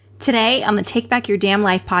Today on the Take Back Your Damn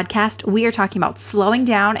Life podcast, we are talking about slowing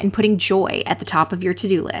down and putting joy at the top of your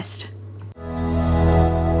to-do list.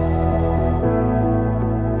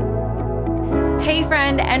 Hey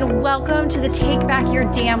friend, and welcome to the Take Back Your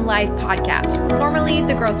Damn Life podcast, formerly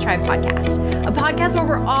the Growth Tribe podcast, a podcast where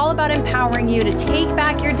we're all about empowering you to take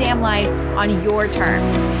back your damn life on your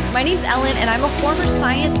terms. My name's Ellen, and I'm a former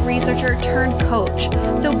science researcher turned coach.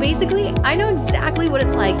 So basically, I know exactly what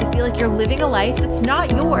it's like to feel like you're living a life that's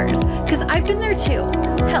not yours, because I've been there too.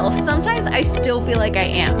 Hell, sometimes I still feel like I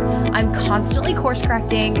am. I'm constantly course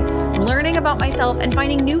correcting, learning about myself, and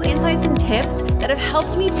finding new insights and tips that have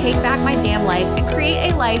helped me take back my damn life and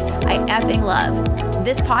create a life I effing love.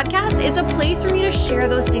 This podcast is a place for me to share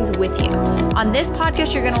those things with you. On this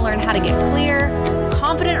podcast, you're going to learn how to get clear,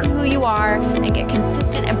 confident in who you are, and get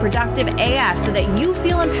consistent and productive AF so that you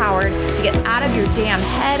feel empowered to get out of your damn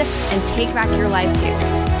head and take back your life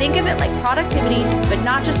too. Think of it like productivity, but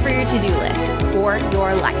not just for your to-do list, for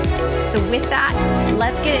your life. So with that,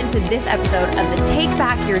 let's get into this episode of the Take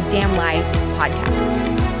Back Your Damn Life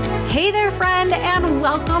podcast. Hey there, friend, and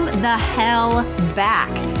welcome the hell back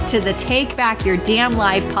to the Take Back Your Damn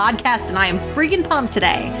Life podcast. And I am freaking pumped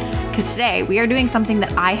today because today we are doing something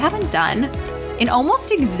that I haven't done in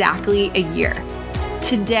almost exactly a year.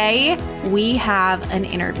 Today we have an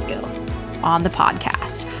interview on the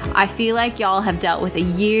podcast. I feel like y'all have dealt with a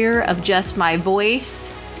year of just my voice,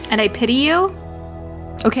 and I pity you.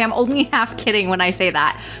 Okay, I'm only half kidding when I say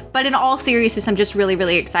that. But in all seriousness, I'm just really,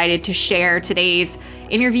 really excited to share today's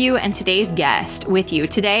interview and today's guest with you.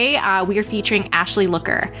 Today, we are featuring Ashley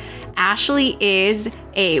Looker. Ashley is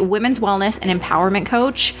a women's wellness and empowerment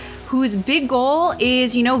coach whose big goal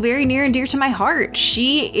is, very near and dear to my heart.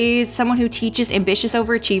 She is someone who teaches ambitious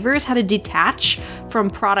overachievers how to detach from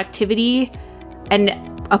productivity and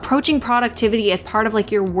approaching productivity as part of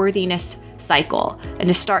like your worthiness cycle and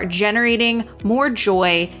to start generating more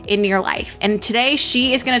joy in your life. And today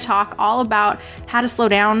she is going to talk all about how to slow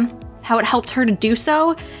down, how it helped her to do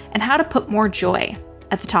so, and how to put more joy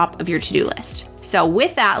at the top of your to-do list. So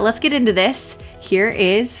with that, let's get into this. Here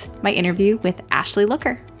is my interview with Ashley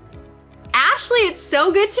Looker. Ashley, it's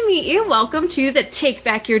so good to meet you. Welcome to the Take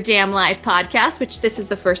Back Your Damn Life podcast, which this is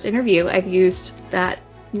the first interview I've used that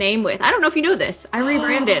name with. I don't know if you know this. I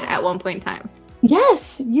rebranded at one point in time. Yes,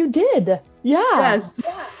 you did. Yeah.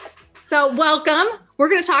 Yes. So welcome. We're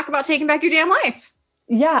going to talk about taking back your damn life.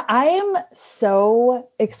 Yeah, I am so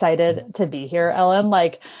excited to be here, Ellen.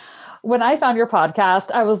 Like, when I found your podcast,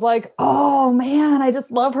 I was like, oh man, I just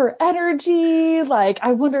love her energy. Like,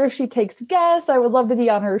 I wonder if she takes guests. I would love to be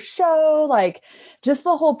on her show. Like, just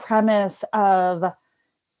the whole premise of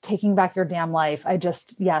taking back your damn life. I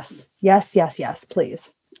just, yes, please.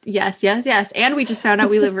 Yes. And we just found out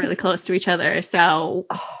we live really close to each other. So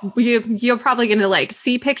you're probably going to like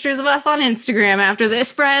see pictures of us on Instagram after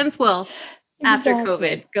this, friends. Well, after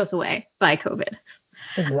COVID goes away by COVID.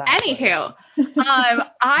 Exactly. Anywho,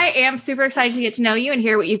 I am super excited to get to know you and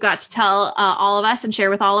hear what you've got to tell all of us and share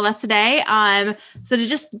with all of us today. So to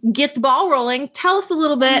just get the ball rolling, tell us a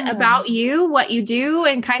little bit about you, what you do,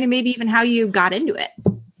 and kind of maybe even how you got into it.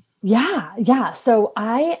 Yeah. So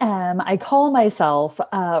I call myself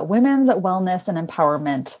a women's wellness and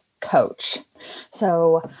empowerment coach.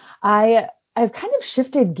 So I've kind of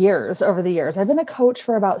shifted gears over the years. I've been a coach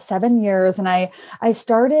for about 7 years, and I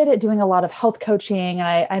started doing a lot of health coaching,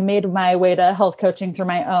 and I made my way to health coaching through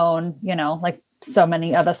my own, like so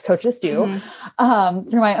many of us coaches do,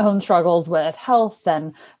 through my own struggles with health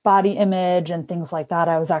and body image and things like that.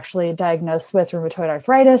 I was actually diagnosed with rheumatoid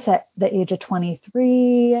arthritis at the age of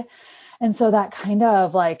 23. And so that kind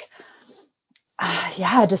of like,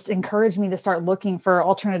 just encouraged me to start looking for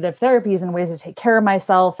alternative therapies and ways to take care of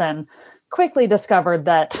myself, and quickly discovered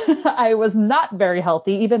that I was not very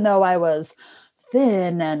healthy, even though I was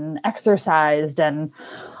thin and exercised and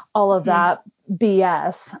all of that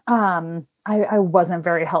BS. I wasn't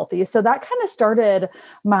very healthy. So that kind of started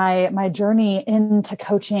my journey into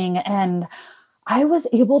coaching, and I was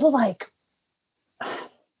able to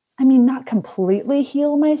not completely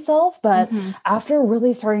heal myself, but after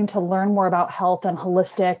really starting to learn more about health and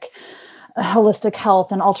holistic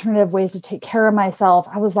health and alternative ways to take care of myself,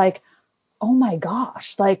 I was like, oh my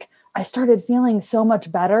gosh, like I started feeling so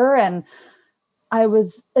much better, and I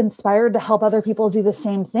was inspired to help other people do the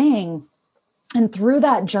same thing. And through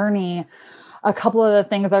that journey, a couple of the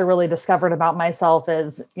things I really discovered about myself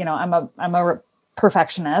is, I'm a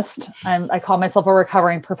perfectionist. I call myself a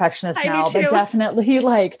recovering perfectionist now, but definitely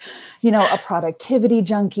like, a productivity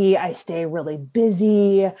junkie. I stay really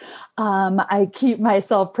busy. I keep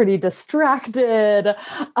myself pretty distracted.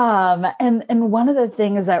 And one of the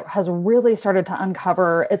things that has really started to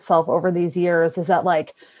uncover itself over these years is that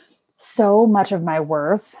like so much of my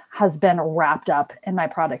worth has been wrapped up in my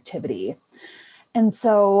productivity. And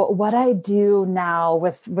so what I do now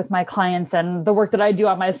with my clients and the work that I do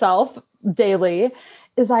on myself daily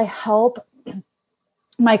is I help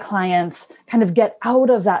my clients kind of get out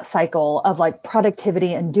of that cycle of like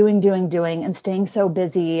productivity and doing and staying so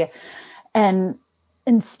busy, and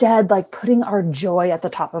instead like putting our joy at the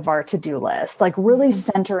top of our to-do list, like really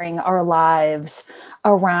centering our lives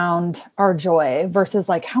around our joy versus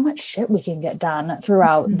like how much shit we can get done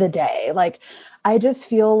throughout the day. Like, I just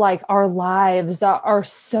feel like our lives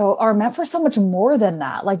are meant for so much more than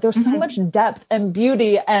that. Like there's so much depth and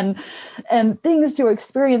beauty and things to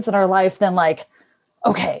experience in our life than like,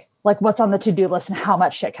 okay, like what's on the to-do list and how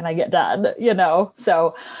much shit can I get done,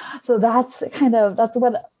 So that's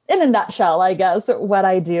what, in a nutshell, I guess, what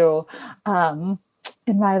I do in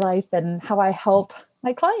my life and how I help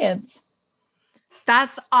my clients.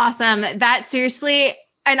 That's awesome. That seriously,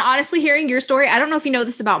 and honestly, hearing your story, I don't know if you know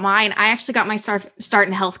this about mine. I actually got my start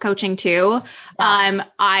in health coaching too. Yeah.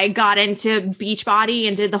 I got into Beachbody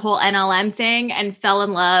and did the whole NLM thing and fell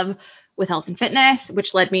in love with health and fitness,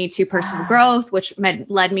 which led me to personal growth, which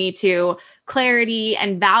led me to clarity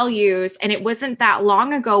and values. And it wasn't that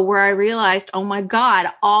long ago where I realized, oh my God,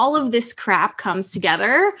 all of this crap comes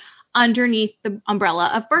together underneath the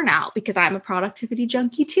umbrella of burnout, because I'm a productivity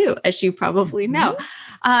junkie too, as you probably know.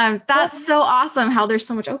 That's so awesome how there's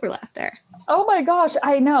so much overlap there. Oh my gosh,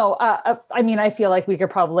 I know. I mean, I feel like we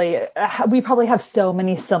probably have so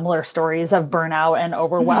many similar stories of burnout and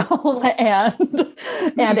overwhelm and.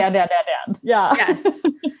 Yeah. Yes.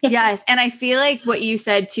 Yes. And I feel like what you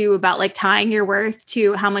said too about like tying your worth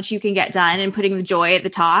to how much you can get done and putting the joy at the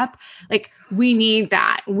top, like we need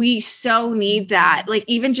that. We so need that. Like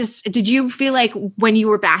even just, did you feel like when you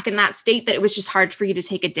were back in that state that it was just hard for you to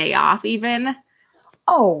take a day off even?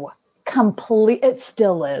 Oh, it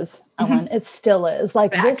still is, Ellen. It still is.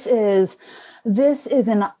 Like this is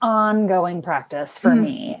an ongoing practice for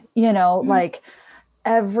me, like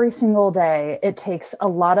every single day it takes a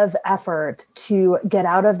lot of effort to get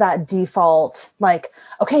out of that default, like,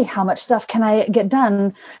 okay, how much stuff can I get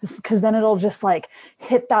done? Because then it'll just like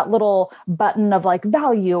hit that little button of like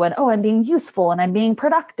value and, oh, I'm being useful and I'm being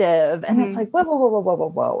productive. And it's like,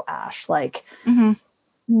 whoa, Ash, like,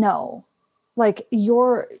 no. Like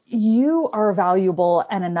you are valuable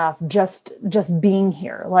and enough just being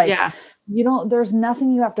here. Like there's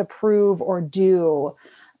nothing you have to prove or do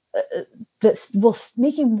that will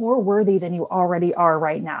make you more worthy than you already are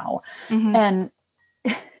right now. And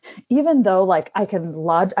even though like I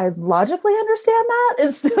logically understand that,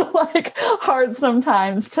 it's still like hard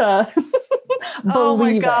sometimes to believe. Oh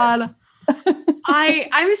my God.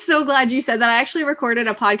 I'm so glad you said that. I actually recorded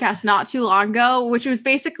a podcast not too long ago, which was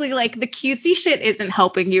basically like the cutesy shit isn't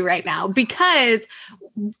helping you right now, because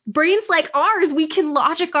brains like ours, we can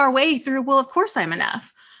logic our way through, well, of course I'm enough.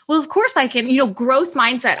 Well, of course I can. Growth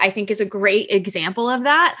mindset, I think, is a great example of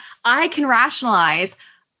that. I can rationalize,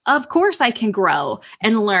 of course I can grow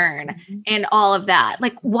and learn and all of that.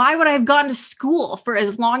 Like, why would I have gone to school for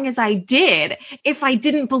as long as I did if I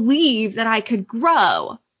didn't believe that I could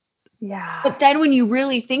grow? Yeah. But then when you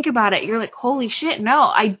really think about it, you're like, holy shit, no,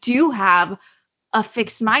 I do have a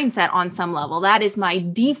fixed mindset on some level. That is my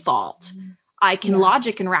default. I can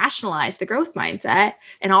logic and rationalize the growth mindset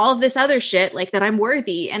and all of this other shit, like that I'm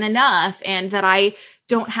worthy and enough and that I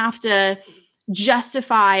don't have to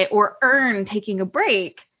justify or earn taking a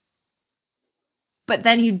break. But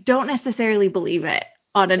then you don't necessarily believe it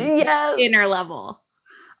on an inner level.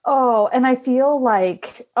 Oh, and I feel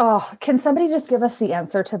like, can somebody just give us the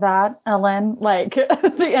answer to that, Ellen? Like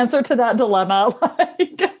the answer to that dilemma?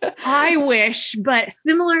 I wish, but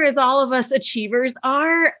similar as all of us achievers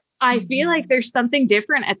are, I feel like there's something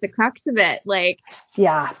different at the crux of it. Like,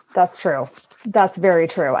 yeah, that's true. That's very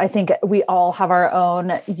true. I think we all have our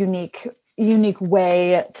own unique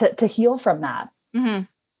way to heal from that.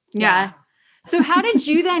 Yeah. So how did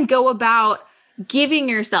you then go about giving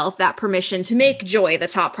yourself that permission to make joy the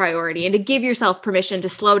top priority and to give yourself permission to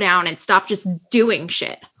slow down and stop just doing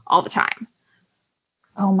shit all the time?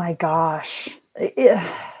 Oh my gosh.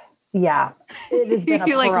 Yeah, it has been a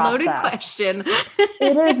You're like, process. loaded question.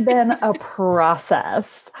 It has been a process.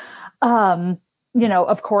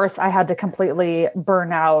 of course, I had to completely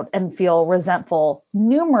burn out and feel resentful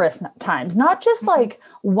numerous times, not just like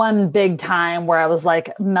one big time where I was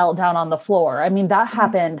like meltdown on the floor. I mean, that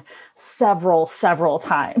happened several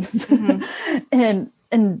times. and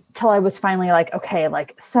until I was finally like, okay,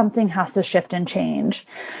 like something has to shift and change.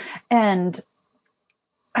 And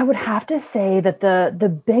I would have to say that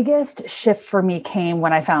the biggest shift for me came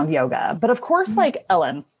when I found yoga. But of course, like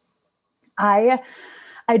Ellen, I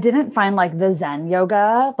didn't find like the Zen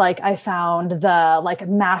yoga. Like I found the like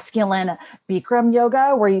masculine Bikram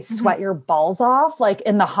yoga where you sweat your balls off like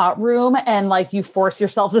in the hot room and like you force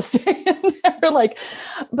yourself to stay in there. Like,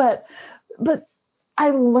 but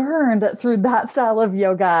I learned through that style of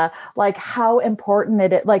yoga, like how important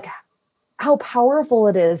it is, like how powerful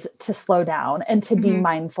it is to slow down and to be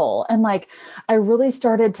mindful. And like, I really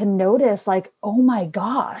started to notice like, oh my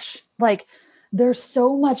gosh, like there's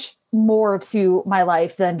so much more to my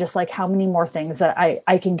life than just like how many more things that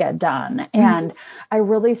I can get done. And I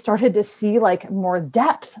really started to see like more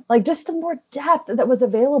depth, like just the more depth that was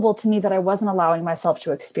available to me that I wasn't allowing myself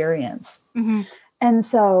to experience. And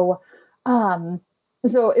so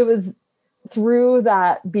it was through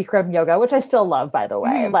that Bikram yoga, which I still love, by the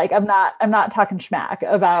way. Like I'm not talking schmack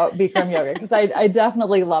about Bikram yoga because I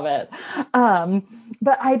definitely love it.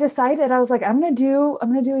 But I decided I was like, I'm going to do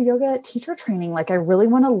a yoga teacher training. Like I really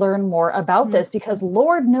want to learn more about this because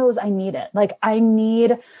Lord knows I need it. Like I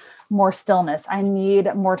need more stillness. I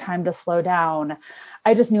need more time to slow down.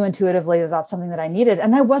 I just knew intuitively that that's something that I needed,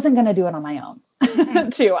 and I wasn't going to do it on my own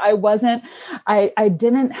too. I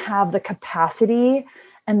didn't have the capacity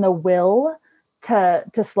and the will to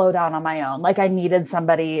slow down on my own. Like I needed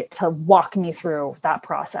somebody to walk me through that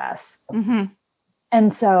process.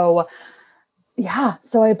 And so,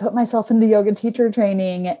 so I put myself into yoga teacher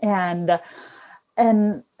training and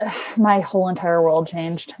my whole entire world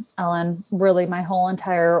changed, Ellen, really my whole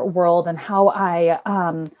entire world and how I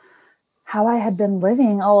had been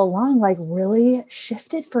living all along, like really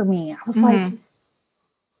shifted for me. I was like,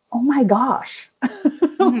 oh my gosh.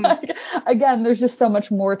 Like, again, there's just so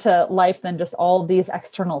much more to life than just all these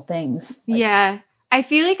external things. Like, yeah. I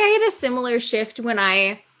feel like I had a similar shift when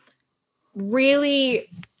I really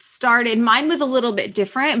started. Mine was a little bit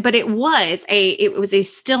different, but it was a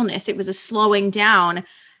stillness. It was a slowing down.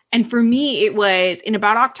 And for me, it was in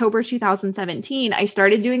about October 2017, I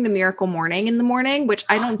started doing the Miracle Morning in the morning, which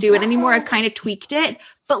I don't do it anymore. I've kind of tweaked it,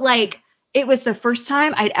 but like it was the first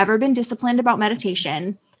time I'd ever been disciplined about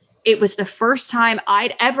meditation. It was the first time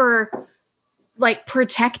I'd ever like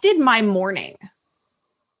protected my morning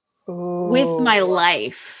with my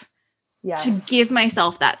life to give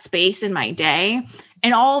myself that space in my day.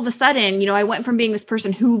 And all of a sudden, I went from being this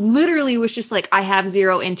person who literally was just like, I have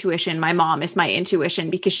zero intuition. My mom is my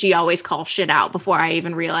intuition because she always calls shit out before I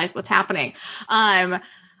even realize what's happening. But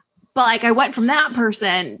like I went from that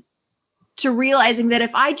person to realizing that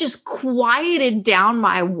if I just quieted down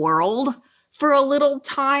my world for a little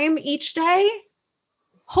time each day,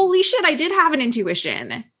 holy shit, I did have an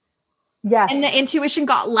intuition. Yes. And the intuition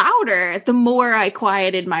got louder the more I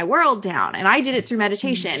quieted my world down. And I did it through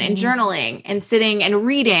meditation and journaling and sitting and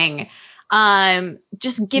reading,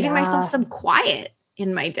 just giving myself some quiet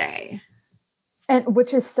in my day. And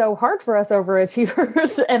which is so hard for us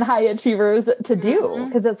overachievers and high achievers to do.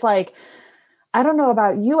 Because it's like, I don't know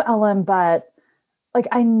about you, Ellen, but like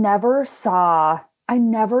I never saw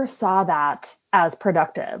that as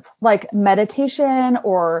productive, like meditation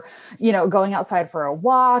or, going outside for a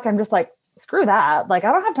walk. I'm just like, screw that. Like,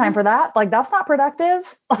 I don't have time for that. Like, that's not productive.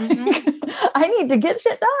 Like, I need to get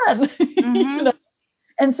shit done.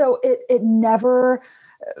 And so it never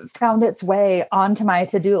found its way onto my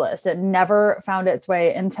to-do list. It never found its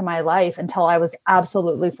way into my life until I was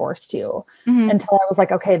absolutely forced to, until I was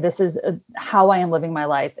like, okay, this is how I am living my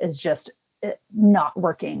life is just not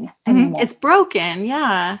working anymore. It's broken.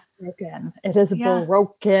 Yeah. Broken. It is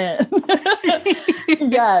broken.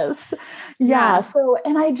 Yes. Yeah. So,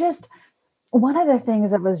 and one of the things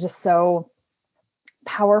that was just so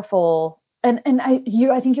powerful, and I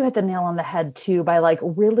think you hit the nail on the head too, by like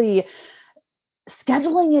really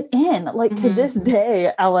scheduling it in, like to this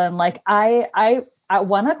day, Ellen, like I at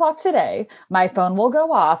 1:00 today, my phone will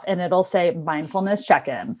go off and it'll say mindfulness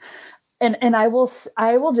check-in. And I will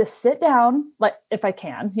just sit down, like if I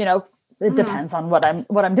can, it depends on what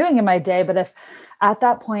I'm doing in my day. But if at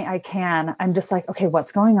that point I can, I'm just like, okay,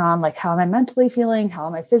 what's going on? Like, how am I mentally feeling? How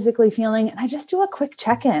am I physically feeling? And I just do a quick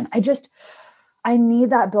check-in. I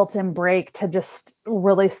need that built-in break to just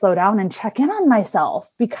really slow down and check in on myself,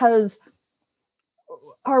 because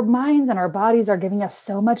our minds and our bodies are giving us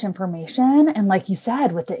so much information. And like you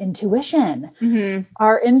said, with the intuition,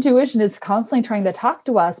 our intuition is constantly trying to talk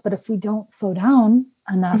to us. But if we don't slow down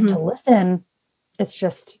enough to listen, it's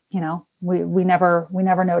just, we never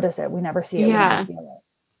notice it. We never see it. We never feel it.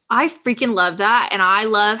 I freaking love that. And I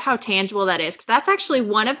love how tangible that is. 'Cause that's actually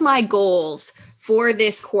one of my goals for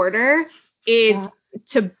this quarter is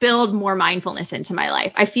to build more mindfulness into my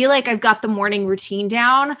life. I feel like I've got the morning routine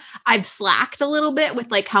down. I've slacked a little bit with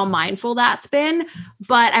like how mindful that's been,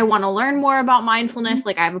 but I want to learn more about mindfulness.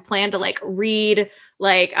 Like I have a plan to like read,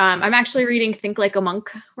 like, I'm actually reading Think Like a Monk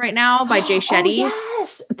right now by Jay Shetty. Oh,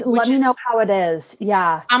 yes. Let me know how it is.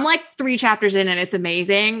 Yeah. I'm like 3 chapters in and it's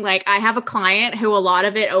amazing. Like I have a client who a lot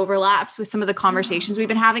of it overlaps with some of the conversations we've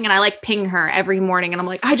been having. And I like ping her every morning and I'm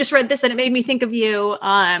like, I just read this and it made me think of you.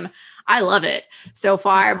 I love it so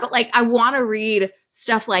far, but like, I want to read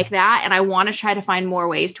stuff like that. And I want to try to find more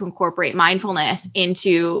ways to incorporate mindfulness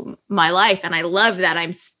into my life. And I love that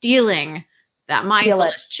I'm stealing that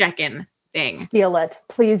mindfulness check-in thing. Steal it.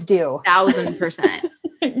 Please do. 1000%.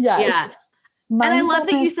 Yes. Yeah. And I love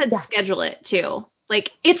that you said schedule it too.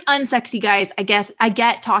 Like it's unsexy, guys. I guess I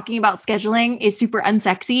get talking about scheduling is super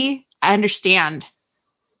unsexy. I understand.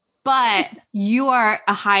 But you are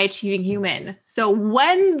a high achieving human. So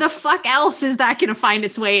when the fuck else is that going to find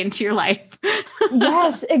its way into your life?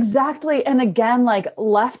 Yes, exactly. And again, like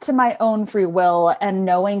left to my own free will and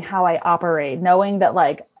knowing how I operate, knowing that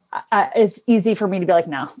like it's easy for me to be like,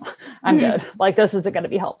 no, I'm good. Like this isn't going to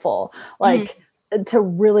be helpful. Like to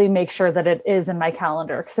really make sure that it is in my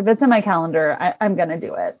calendar. Because if it's in my calendar, I'm going to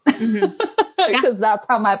do it. Because that's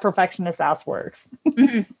how my perfectionist ass works.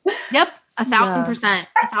 Yep. 1,000%.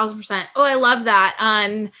 1,000%. Oh, I love that.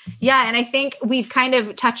 Yeah. And I think we've kind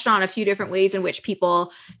of touched on a few different ways in which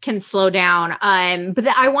people can slow down. But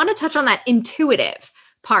I want to touch on that intuitive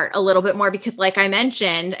part a little bit more because like I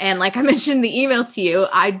mentioned, and like I mentioned in the email to you,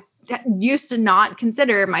 I used to not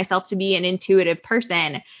consider myself to be an intuitive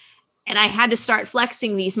person. And I had to start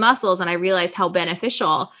flexing these muscles and I realized how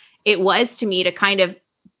beneficial it was to me to kind of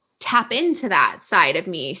tap into that side of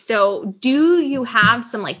me. So do you have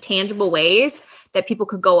some like tangible ways that people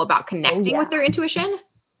could go about connecting with their intuition?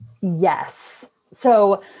 Yes.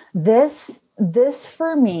 So this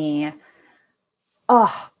for me,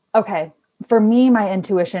 okay. For me, my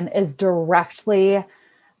intuition is directly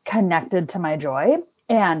connected to my joy.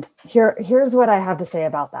 And here's what I have to say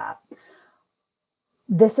about that.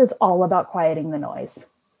 This is all about quieting the noise.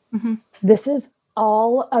 This is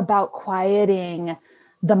all about quieting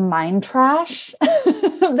the mind trash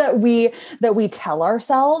that we tell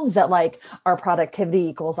ourselves that like our productivity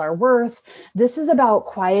equals our worth. This is about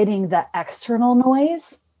quieting the external noise,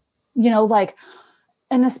 like,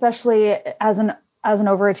 and especially as an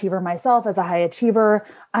overachiever myself, as a high achiever,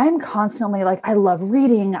 I'm constantly like, I love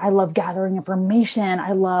reading. I love gathering information.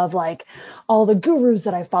 I love like all the gurus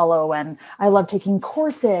that I follow and I love taking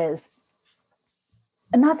courses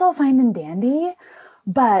and that's all fine and dandy.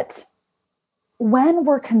 But when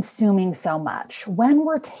we're consuming so much, when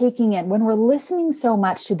we're taking it, when we're listening so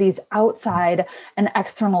much to these outside and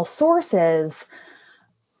external sources,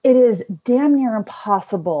 it is damn near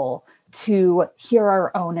impossible to hear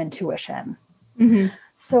our own intuition.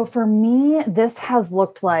 So for me, this has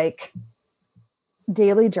looked like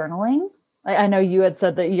daily journaling. I know you had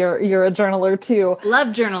said that you're a journaler too. Love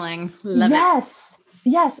journaling. Love it.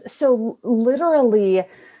 Yes. So literally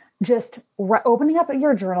just opening up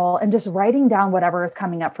your journal and just writing down whatever is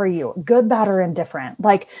coming up for you, good, bad, or indifferent.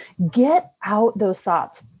 Like get out those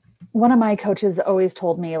thoughts. One of my coaches always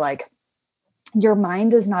told me like, your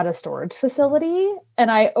mind is not a storage facility. And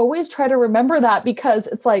I always try to remember that because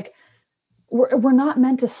it's like, we're not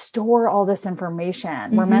meant to store all this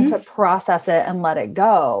information. We're meant to process it and let it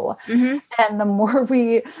go. And the more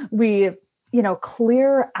we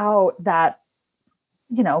clear out that,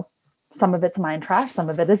 some of it's mind trash, some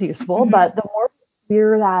of it is useful, but the more we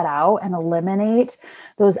clear that out and eliminate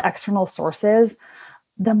those external sources,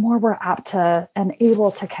 the more we're apt to and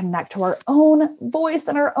able to connect to our own voice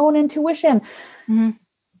and our own intuition.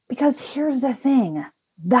 Because here's the thing,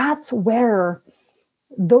 that's where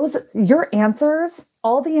your answers,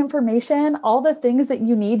 all the information, all the things that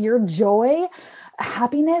you need, your joy,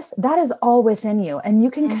 happiness, that is all within you. And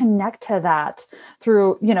you can connect to that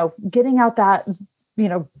through, getting out that,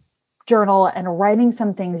 journal and writing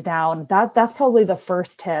some things down. That's probably the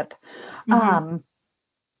first tip.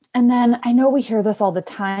 And then I know we hear this all the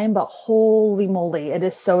time, but holy moly, it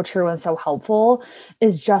is so true and so helpful,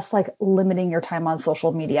 is just like limiting your time on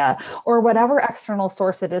social media or whatever external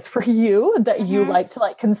source it is for you that you like to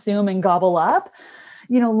like consume and gobble up.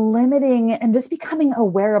 limiting and just becoming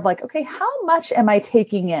aware of like, okay, how much am I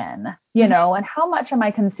taking in, and how much am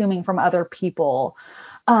I consuming from other people?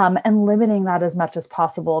 And limiting that as much as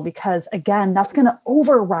possible, because again, that's going to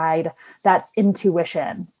override that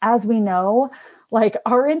intuition. As we know, like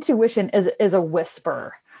our intuition is a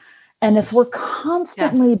whisper. And if we're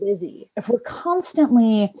constantly busy, if we're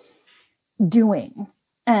constantly doing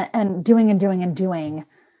and doing,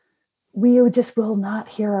 we just will not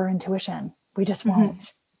hear our intuition. We just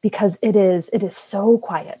won't, because it is so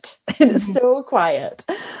quiet. It is so quiet,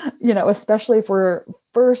 especially if we're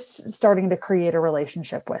first starting to create a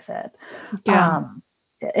relationship with it. Yeah.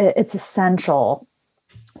 It's essential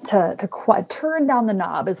to turn down the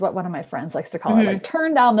knob, is what one of my friends likes to call it. Like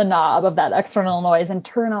turn down the knob of that external noise and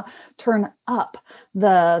turn up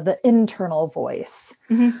the internal voice.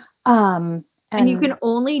 And you can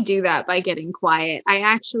only do that by getting quiet.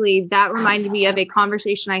 That reminded me of a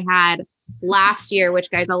conversation I had last year, which,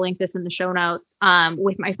 guys, I'll link this in the show notes,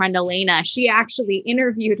 with my friend Elena. She actually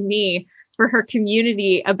interviewed me for her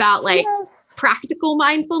community about practical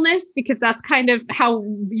mindfulness, because that's kind of how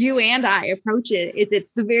you and I approach it. It's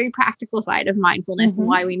the very practical side of mindfulness and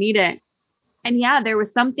why we need it. And yeah, there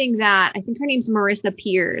was something that I think her name's Marissa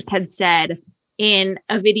Peers had said in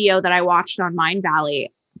a video that I watched on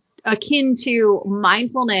Mindvalley, akin to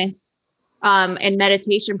mindfulness and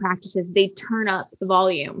meditation practices. They turn up the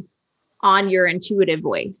volume on your intuitive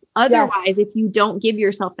voice. Otherwise, if you don't give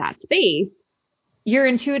yourself that space, your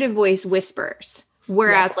intuitive voice whispers.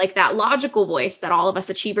 Whereas like that logical voice that all of us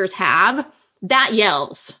achievers have, that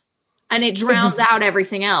yells and it drowns out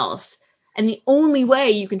everything else. And the only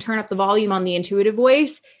way you can turn up the volume on the intuitive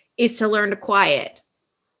voice is to learn to quiet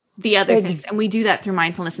the other things. And we do that through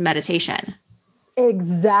mindfulness and meditation.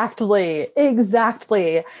 Exactly.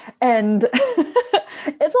 And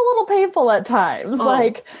it's a little painful at times,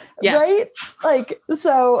 right? Like,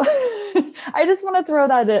 so I just want to throw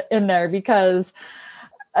that in there because,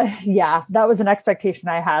 that was an expectation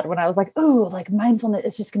I had when I was like, oh, like mindfulness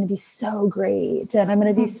is just going to be so great. And I'm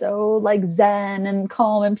going to be so like Zen and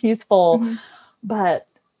calm and peaceful. But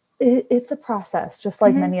it's a process, just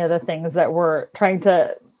like many other things that we're trying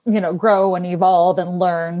to grow and evolve and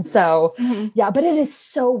learn. So but it is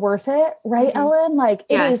so worth it. Right, Ellen? Like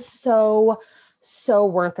it is so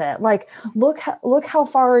worth it. Like, look how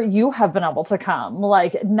far you have been able to come,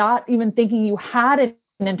 like not even thinking you had an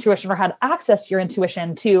intuition or had access to your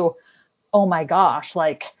intuition to, oh my gosh,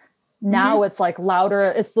 like now it's like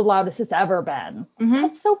louder. It's the loudest it's ever been.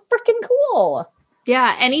 That's so freaking cool.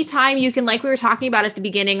 Yeah. Anytime you can, like we were talking about at the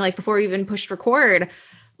beginning, like before we even pushed record,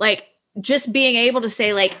 like, just being able to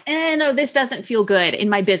say like, no, this doesn't feel good in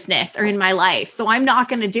my business or in my life, so I'm not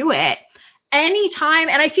going to do it. Anytime.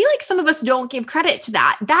 And I feel like some of us don't give credit to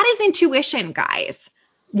that. That is intuition, guys.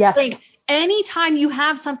 Yes. Like anytime you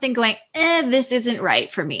have something going, this isn't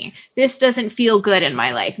right for me. This doesn't feel good in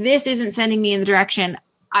my life. This isn't sending me in the direction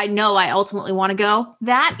I know I ultimately want to go.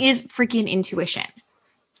 That is freaking intuition.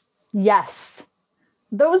 Yes.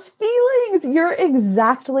 Those feelings. You're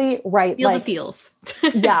exactly right. Feel the feels.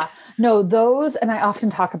 Yeah. No, those, and I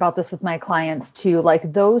often talk about this with my clients too,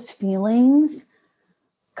 like those feelings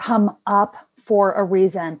come up for a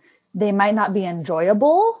reason. They might not be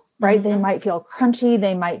enjoyable, right? They might feel crunchy.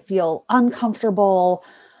 They might feel uncomfortable,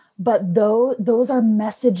 but those are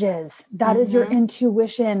messages. That is your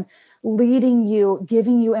intuition leading you,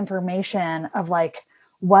 giving you information of like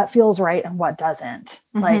what feels right and what doesn't.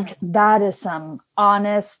 Like that is some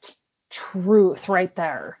honest truth right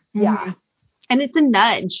there. Yeah. And it's a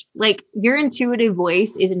nudge. Like your intuitive voice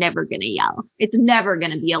is never going to yell. It's never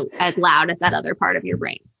going to be as loud as that other part of your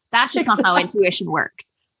brain. That's just not how intuition works.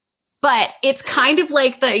 But it's kind of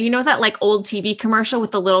like that like old TV commercial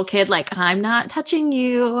with the little kid, like, I'm not touching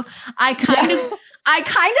you. I kind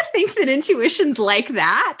of think that intuition's like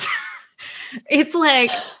that. It's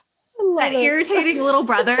like that irritating little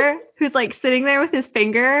brother who's like sitting there with his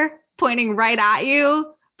finger pointing right at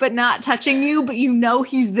you, but not touching you, but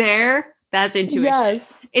he's there. That's intuition. Yes.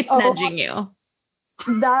 It's nudging you.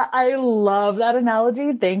 That I love that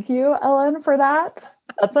analogy. Thank you, Ellen, for that.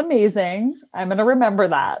 That's amazing. I'm going to remember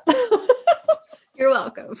that. You're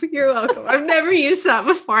welcome. I've never used that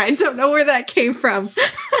before. I don't know where that came from.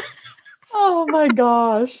 Oh my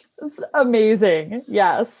gosh. It's amazing.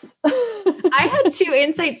 Yes. I had 2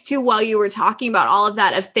 insights too while you were talking about all of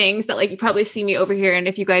that, of things that like you probably see me over here. And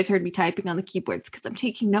if you guys heard me typing on the keyboards, because I'm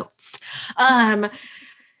taking notes.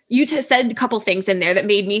 You said a couple things in there that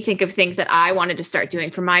made me think of things that I wanted to start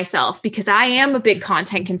doing for myself, because I am a big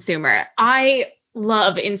content consumer. I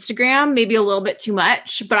love Instagram, maybe a little bit too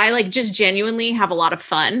much, but I like just genuinely have a lot of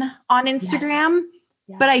fun on Instagram.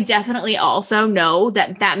 But I definitely also know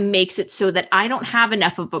that makes it so that I don't have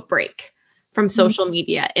enough of a break from social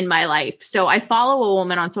media in my life. So I follow a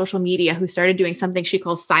woman on social media who started doing something she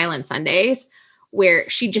calls Silent Sundays, where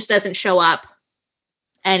she just doesn't show up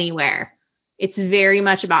anywhere. It's very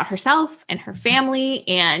much about herself and her family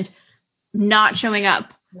and not showing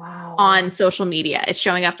up on social media. It's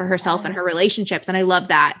showing up for herself and her relationships. And I love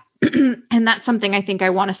that. And that's something I think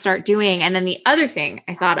I want to start doing. And then the other thing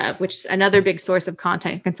I thought of, which is another big source of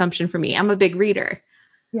content consumption for me, I'm a big reader.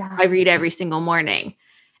 Yeah. I read every single morning.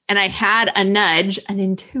 And I had a nudge, an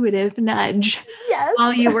intuitive nudge,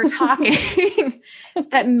 while you were talking,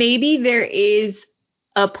 that maybe there is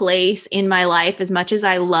a place in my life, as much as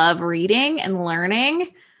I love reading and learning,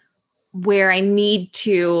 where I need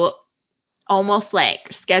to almost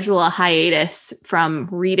like schedule a hiatus from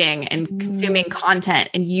reading and consuming content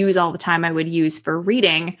and use all the time I would use for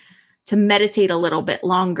reading to meditate a little bit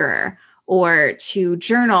longer or to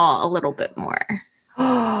journal a little bit more.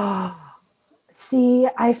 See,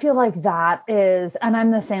 I feel like that is, and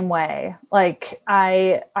I'm the same way. Like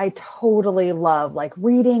I totally love like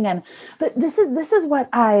reading but this is what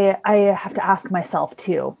I have to ask myself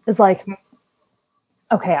too, is like,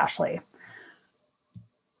 okay, Ashley,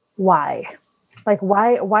 why? Like,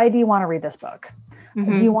 why do you want to read this book?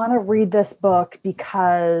 Do you want to read this book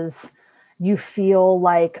because you feel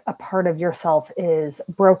like a part of yourself is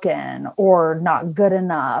broken or not good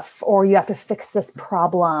enough, or you have to fix this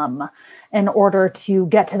problem in order to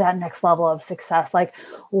get to that next level of success? Like,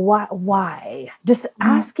 why? Just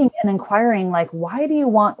asking and inquiring, like, why do you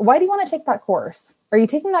want to take that course? Are you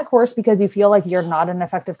taking that course because you feel like you're not an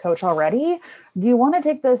effective coach already? Do you want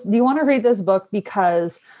to read this book because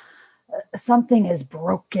something is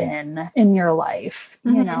broken in your life,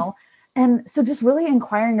 you know? And so just really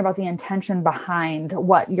inquiring about the intention behind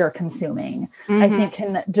what you're consuming, I think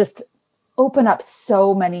can just open up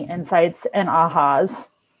so many insights and ahas.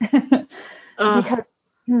 Because,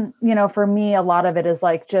 you know, for me, a lot of it is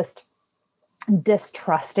like just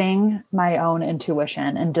distrusting my own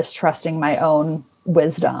intuition and distrusting my own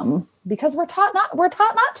wisdom, because we're taught not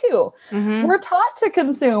to. We're taught to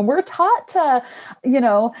consume. We're taught to, you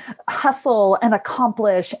know, hustle and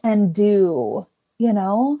accomplish and do, you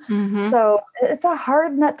know? So it's a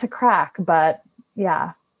hard nut to crack, but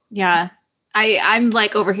yeah. Yeah. I'm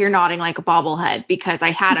like over here nodding like a bobblehead, because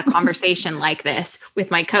I had a conversation like this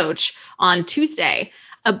with my coach on Tuesday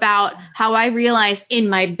about how I realized in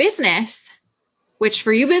my business, which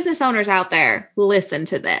for you business owners out there, listen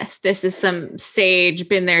to this. This is some sage,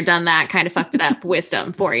 been there, done that, kind of fucked it up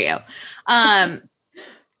wisdom for you. The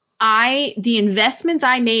investments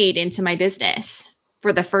I made into my business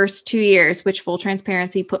for the first 2 years, which full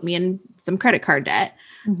transparency put me in some credit card debt.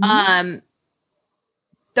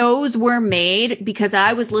 Those were made because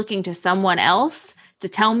I was looking to someone else to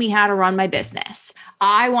tell me how to run my business.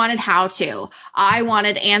 I wanted how to. I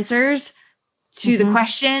wanted answers to the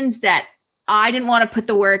questions that I didn't want to put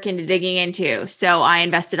the work into digging into. So I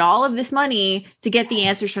invested all of this money to get the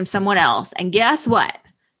answers from someone else. And guess what?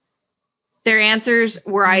 Their answers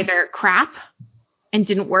were either crap and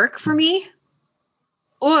didn't work for me,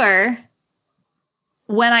 or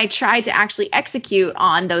when I tried to actually execute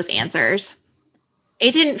on those answers,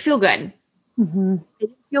 it didn't feel good. It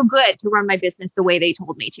didn't feel good to run my business the way they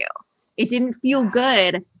told me to. It didn't feel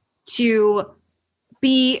good to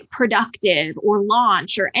be productive or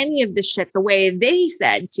launch or any of this shit the way they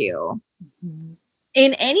said to.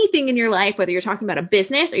 In anything in your life, whether you're talking about a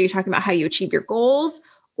business or you're talking about how you achieve your goals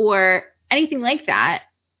or anything like that,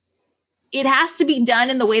 it has to be done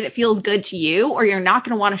in the way that feels good to you, or you're not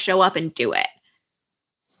going to want to show up and do it.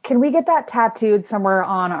 Can we get that tattooed somewhere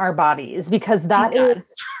on our bodies? Because that is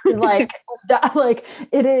like, that, like,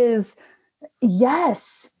 it is, yes.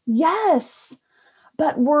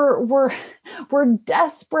 But we're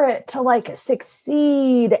desperate to like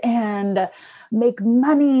succeed and make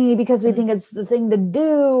money because we think it's the thing to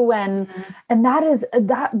do. And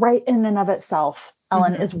that right in and of itself,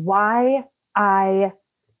 Ellen, is why I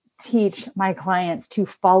teach my clients to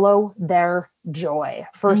follow their joy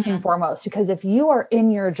first and foremost. Because if you are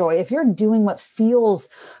in your joy, if you're doing what feels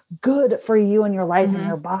good for you in your life and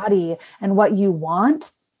your body and what you want,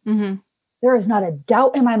 there is not a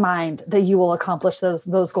doubt in my mind that you will accomplish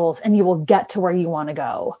those goals and you will get to where you want to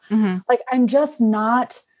go. Like, I'm just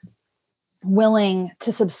not willing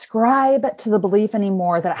to subscribe to the belief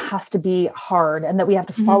anymore that it has to be hard and that we have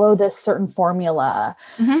to follow this certain formula.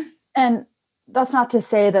 And that's not to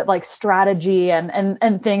say that like strategy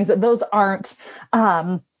and things, that those aren't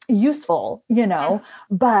useful, you know,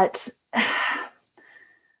 but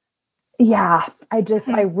yeah,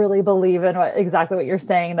 I really believe in exactly what you're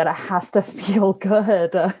saying, that it has to feel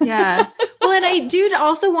good. Yeah. Well, and I do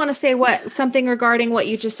also want to say something regarding what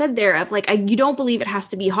you just said there of like, you don't believe it has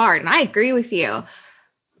to be hard. And I agree with you.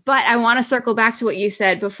 But I want to circle back to what you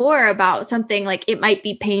said before about something like it might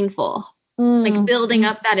be painful, like building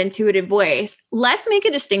up that intuitive voice. Let's make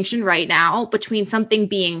a distinction right now between something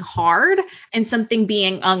being hard and something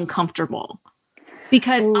being uncomfortable.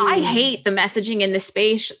 Because I hate the messaging in the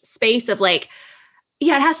space of like,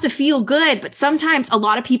 yeah, it has to feel good. But sometimes a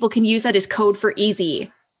lot of people can use that as code for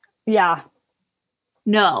easy. Yeah.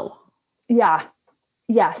 No. Yeah.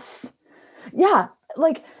 Yes. Yeah.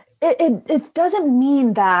 Like it doesn't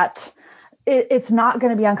mean that it's not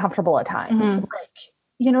going to be uncomfortable at times. Like,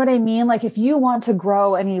 you know what I mean? Like if you want to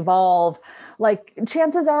grow and evolve, like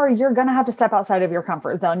chances are you're going to have to step outside of your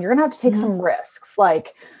comfort zone. You're going to have to take some risks,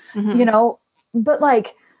 like, you know, but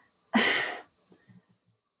like,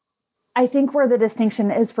 I think where the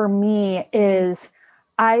distinction is for me is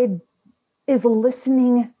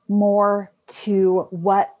listening more to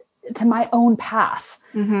my own path,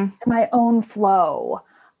 to my own flow.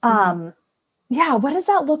 Yeah. What does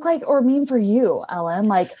that look like or mean for you, Ellen?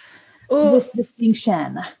 Like this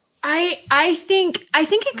distinction? I think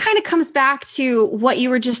it kind of comes back to what you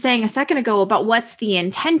were just saying a second ago about what's the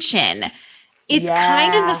intention. It's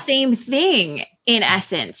kind of the same thing in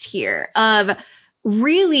essence here of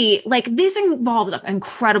really like this involves an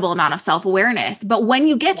incredible amount of self-awareness. But when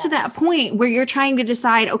you get to that point where you're trying to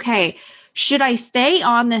decide, okay, should I stay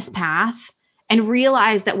on this path and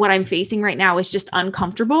realize that what I'm facing right now is just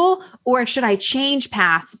uncomfortable, or should I change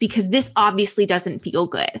paths because this obviously doesn't feel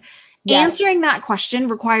good? Yes. Answering that question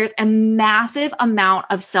requires a massive amount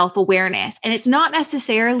of self-awareness. And it's not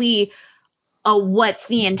necessarily what's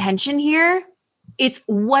the intention here? It's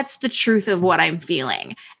what's the truth of what I'm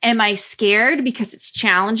feeling? Am I scared because it's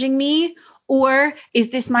challenging me? Or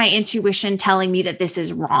is this my intuition telling me that this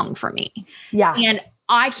is wrong for me? Yeah. And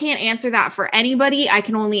I can't answer that for anybody. I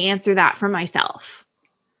can only answer that for myself.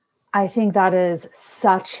 I think that is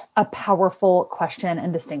such a powerful question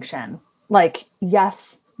and distinction. Like, yes.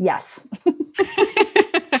 Yes.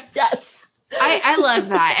 Yes. I love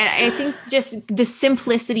that. And I think just the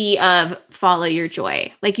simplicity of follow your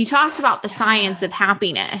joy. Like you talked about the science of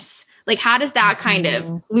happiness. Like how does that kind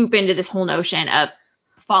of loop into this whole notion of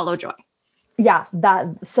follow joy? Yeah,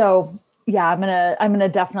 I'm gonna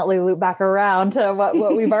definitely loop back around to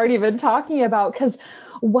what we've already been talking about, because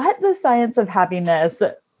what the science of happiness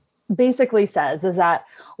basically says is that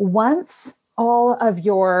once all of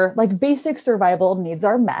your like basic survival needs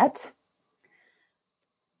are met,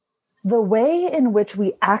 the way in which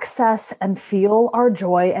we access and feel our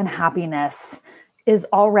joy and happiness is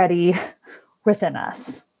already within us.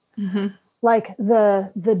 Like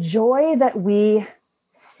the joy that we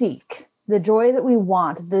seek, the joy that we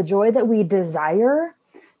want, the joy that we desire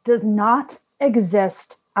does not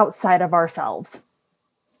exist outside of ourselves.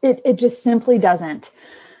 It just simply doesn't.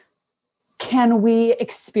 Can we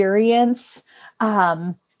experience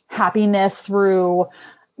happiness through,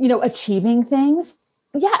 achieving things?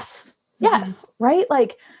 Yes. Yes. Right.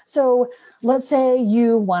 Like, so let's say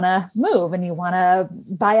you want to move and you want to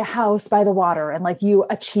buy a house by the water and like you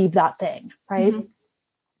achieve that thing. Right.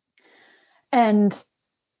 And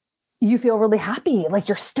you feel really happy. Like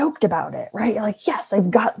you're stoked about it. Right. You're like, yes,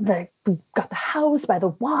 we've got the house by the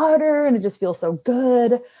water and it just feels so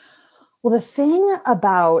good. Well, the thing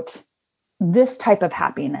about this type of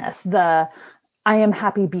happiness, I am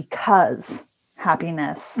happy because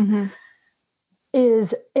happiness, is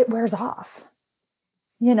it wears off.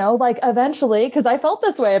 Like eventually, because I felt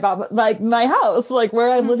this way about like my house, like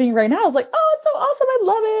where I'm living right now. I was like, oh, it's so awesome. I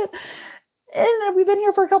love it. And we've been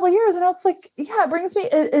here for a couple of years and it's like, yeah, it brings me,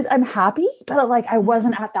 I'm happy, but like I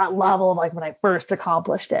wasn't at that level like when I first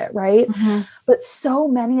accomplished it. Right. But so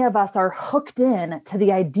many of us are hooked in to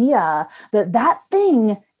the idea that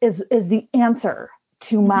thing is the answer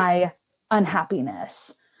to my unhappiness.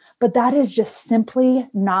 But that is just simply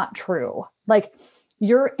not true. Like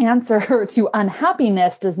your answer to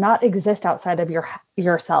unhappiness does not exist outside of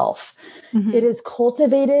yourself. It is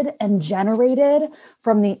cultivated and generated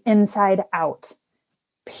from the inside out,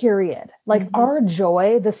 period. Like our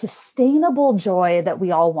joy, the sustainable joy that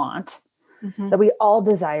we all want, that we all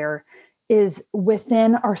desire, is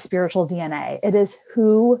within our spiritual DNA. It is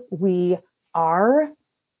who we are.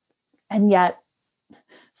 And yet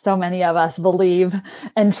so many of us believe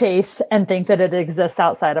and chase and think that it exists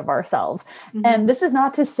outside of ourselves. And this is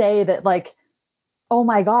not to say that like, oh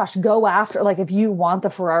my gosh, go after, like if you want the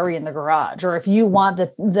Ferrari in the garage or if you want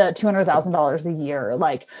the $200,000 a year,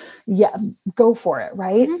 like, yeah, go for it.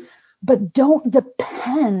 Right. But don't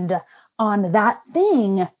depend on that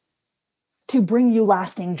thing to bring you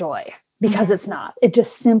lasting joy, because it's not. It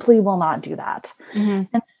just simply will not do that. And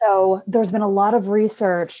so there's been a lot of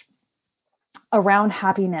research around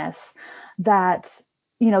happiness that,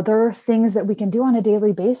 you know, there are things that we can do on a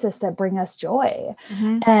daily basis that bring us joy.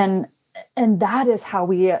 And that is how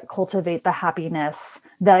we cultivate the happiness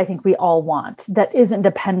that I think we all want, that isn't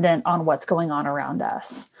dependent on what's going on around us.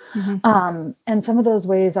 And some of those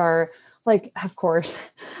ways are, like, of course,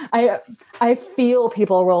 I feel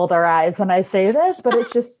people roll their eyes when I say this, but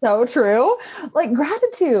it's just so true. Like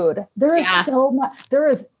gratitude, there is so much,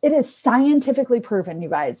 it is scientifically proven, you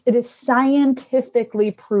guys. It is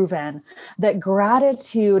scientifically proven that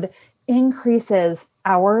gratitude increases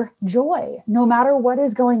our joy, no matter what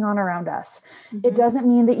is going on around us. It doesn't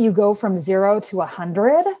mean that you go from 0 to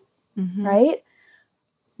 100, right?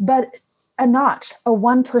 But a notch, a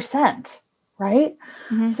 1%. Right?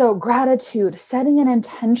 So gratitude, setting an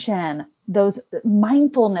intention, those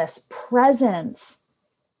mindfulness, presence,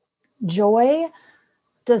 joy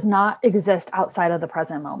does not exist outside of the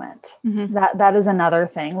present moment. That is another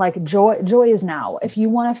thing. Like joy is now. If you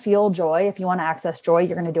want to feel joy, if you want to access joy,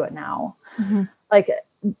 you're going to do it now. Like,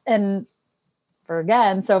 and for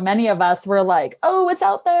again, so many of us were like, oh, it's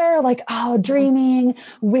out there. Like, oh, dreaming,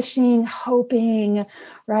 wishing, hoping,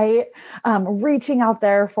 right? Reaching out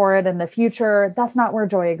there for it in the future. That's not where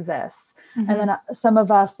joy exists. And then some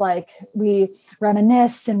of us, like, we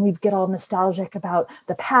reminisce and we get all nostalgic about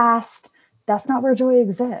the past. That's not where joy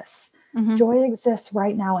exists. Joy exists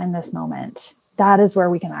right now in this moment. That is where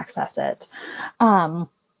we can access it.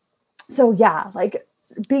 So yeah, like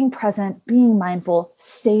being present, being mindful,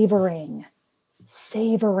 savoring.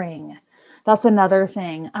 That's another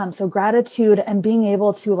thing. So gratitude and being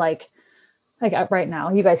able to like right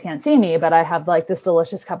now, you guys can't see me, but I have like this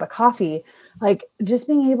delicious cup of coffee, like just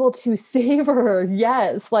being able to savor.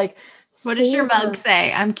 Yes. Like, what does your mug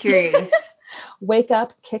say? I'm curious. Wake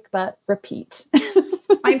up, kick butt, repeat.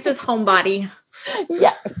 Mine says homebody.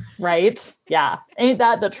 Yeah. Right. Yeah. Ain't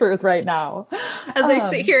that the truth right now? As I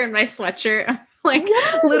sit here in my sweatshirt, like,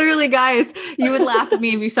 literally, guys, you would laugh at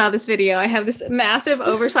me if you saw this video. I have this massive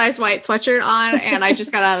oversized white sweatshirt on, and I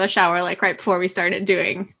just got out of the shower, like, right before we started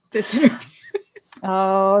doing this interview.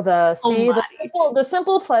 Oh, the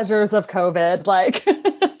simple pleasures of COVID. Like,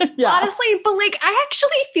 yeah. Honestly, but, like, I actually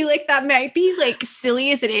feel like that might be, like,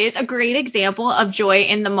 silly as it is, a great example of joy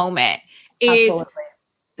in the moment is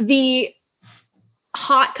the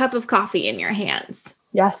hot cup of coffee in your hands.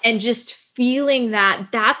 Yes. And just feeling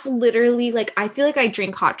that's literally, like, I feel like I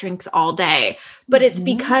drink hot drinks all day, but it's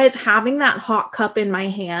because having that hot cup in my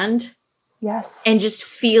hand, and just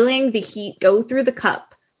feeling the heat go through the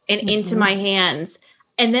cup and into my hands,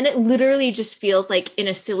 and then it literally just feels like, in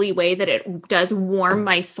a silly way, that it does warm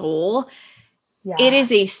my soul. It is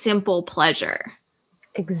a simple pleasure.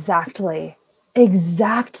 Exactly.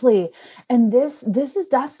 And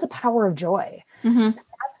that's the power of joy.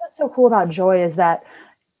 That's what's so cool about joy, is that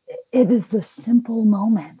it is the simple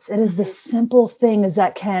moments. It is the simple things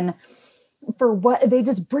that can, they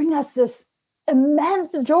just bring us this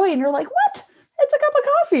immense joy. And you're like, what? It's a cup of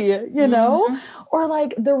coffee, you know? Or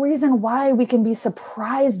like the reason why we can be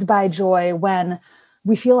surprised by joy when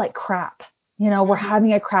we feel like crap, you know, we're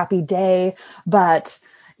having a crappy day, but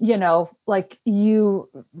you know, like you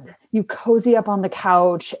cozy up on the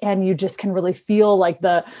couch and you just can really feel like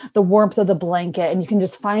the warmth of the blanket, and you can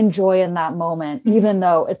just find joy in that moment, even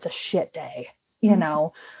though it's a shit day, you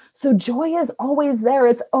know? So joy is always there.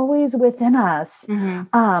 It's always within us.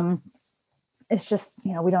 It's just,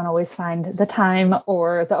 you know, we don't always find the time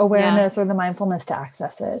or the awareness or the mindfulness to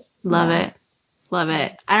access it. Love it.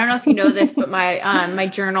 I don't know if you know this, but my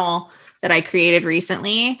journal that I created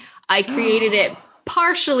recently, I created it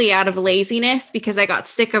partially out of laziness because I got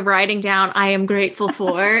sick of writing down I am grateful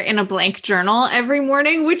for in a blank journal every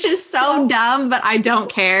morning, which is so dumb, but I don't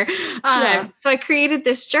care. So I created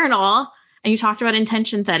this journal, and you talked about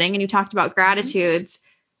intention setting and you talked about gratitudes.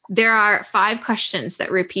 There are 5 questions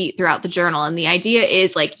that repeat throughout the journal. And the idea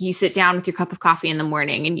is, like, you sit down with your cup of coffee in the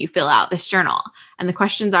morning and you fill out this journal. And the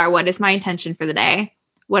questions are, what is my intention for the day?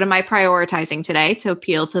 What am I prioritizing today to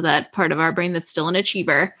appeal to that part of our brain that's still an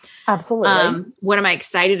achiever? Absolutely. What am I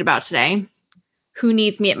excited about today? Who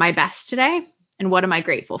needs me at my best today? And what am I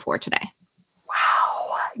grateful for today?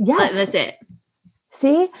 Wow. Yeah. That's it.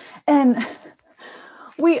 See? And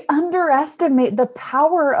we underestimate the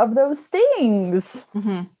power of those things.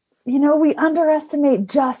 You know, we underestimate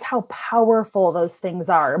just how powerful those things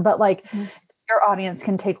are. But like, your audience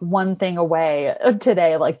can take one thing away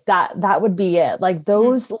today, like that would be it. Like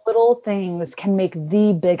those little things can make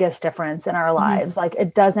the biggest difference in our lives. Like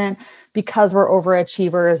it doesn't, because we're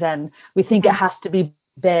overachievers and we think it has to be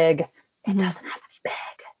big. It doesn't have to be big.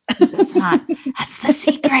 It's not. That's the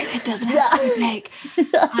secret. It doesn't have to be big.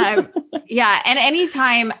 Yeah. And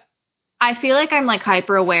anytime I feel like I'm like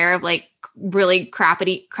hyper aware of like really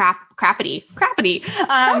crappy, really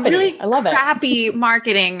I love crappy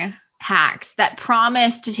marketing hacks that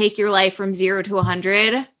promise to take your life from 0 to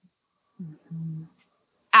 100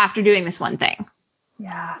 after doing this one thing.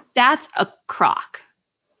 Yeah. That's a crock.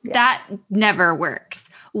 Yeah. That never works.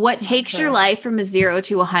 What takes your life from a 0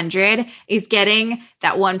 to 100 is getting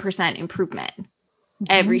that 1% improvement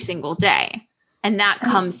every single day. And that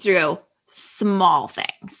comes through small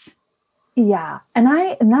things. Yeah. And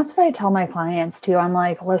that's what I tell my clients too. I'm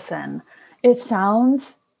like, listen, it sounds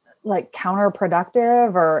like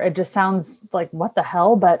counterproductive, or it just sounds like what the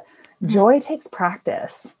hell, but joy takes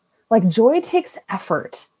practice. Like joy takes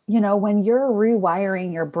effort. You know, when you're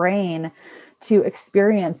rewiring your brain to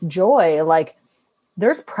experience joy, like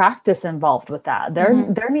there's practice involved with that.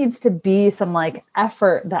 There needs to be some like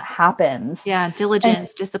effort that happens. Yeah.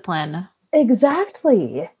 Diligence, discipline.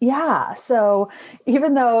 Exactly. Yeah. So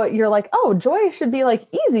even though you're like, oh, joy should be like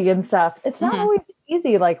easy and stuff, it's not always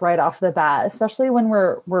easy, like right off the bat, especially when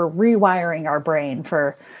we're rewiring our brain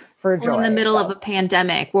for joy. We're in the middle of a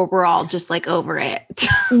pandemic where we're all just like over it.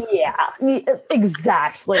 Yeah,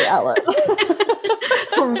 exactly, Ellen.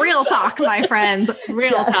 Real talk, my friends.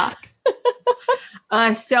 Real talk.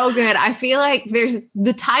 So good. I feel like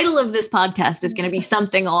the title of this podcast is going to be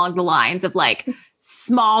something along the lines of like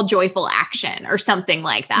small joyful action or something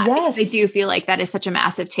like that. Yes. Because I do feel like that is such a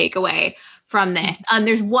massive takeaway from this.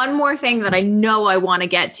 There's one more thing that I know I want to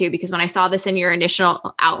get to, because when I saw this in your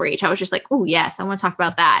initial outreach, I was just like, oh yes, I want to talk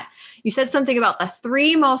about that. You said something about the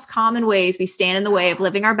 3 most common ways we stand in the way of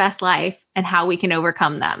living our best life and how we can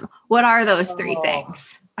overcome them. What are those 3 things?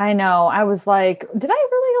 I know. I was like, did I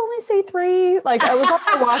really only say 3? Like I was on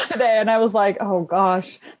my walk today and I was like, oh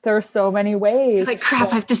gosh, there are so many ways. Like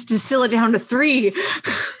crap, I have to distill it down to 3.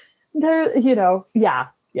 There, you know, yeah.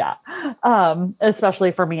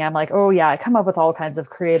 Especially for me, I'm like, oh yeah, I come up with all kinds of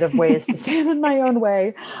creative ways to stand in my own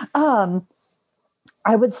way.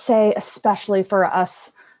 I would say, especially for us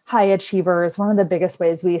high achievers, one of the biggest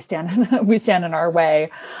ways we stand in our way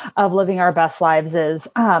of living our best lives is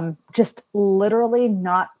just literally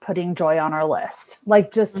not putting joy on our list.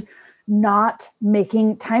 Like just not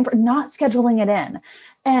making time for, not scheduling it in.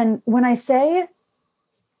 And when I say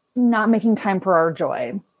not making time for our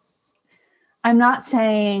joy, I'm not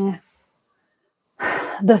saying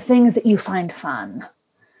the things that you find fun.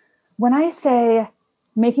 When I say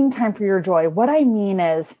making time for your joy, what I mean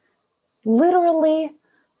is literally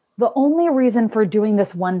the only reason for doing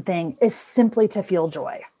this one thing is simply to feel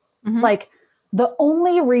joy. Like the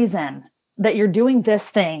only reason that you're doing this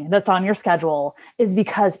thing that's on your schedule is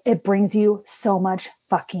because it brings you so much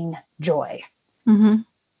fucking joy.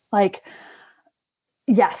 Like,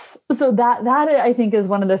 yes. So that I think is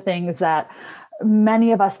one of the things that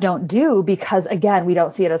many of us don't do, because again, we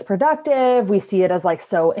don't see it as productive. We see it as like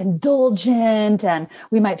so indulgent and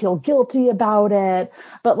we might feel guilty about it,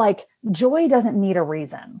 but like joy doesn't need a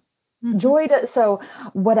reason. Joy does. So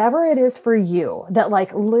whatever it is for you that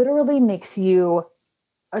like literally makes you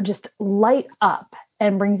just light up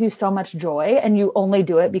and brings you so much joy, and you only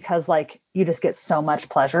do it because like you just get so much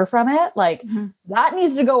pleasure from it, like that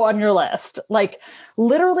needs to go on your list. Like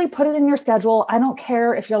literally put it in your schedule. I don't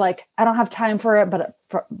care if you're like, I don't have time for it, but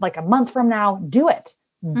for like a month from now, do it.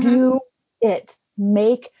 Do it.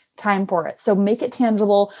 Make time for it. So make it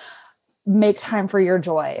tangible. Make time for your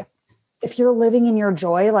joy. If you're living in your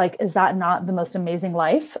joy, like, is that not the most amazing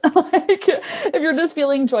life? Like, if you're just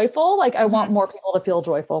feeling joyful, like, I want more people to feel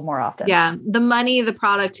joyful more often. Yeah. The money, the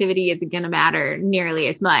productivity isn't going to matter nearly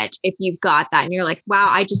as much if you've got that and you're like, wow,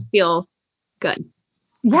 I just feel good.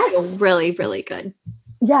 Yes. I feel really, really good.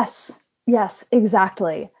 Yes. Yes,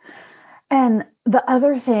 exactly. And the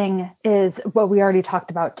other thing is what we already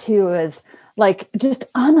talked about too, is like just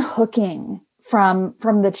unhooking from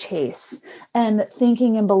the chase and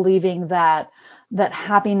thinking and believing that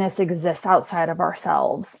happiness exists outside of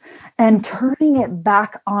ourselves, and turning it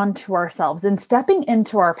back onto ourselves and stepping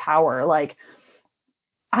into our power. Like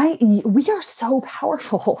we are so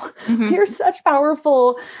powerful. We are such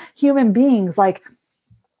powerful human beings. Like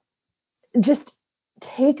just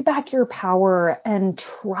take back your power and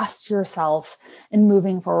trust yourself in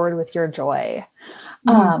moving forward with your joy.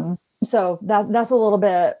 So that's a little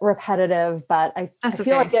bit repetitive, but I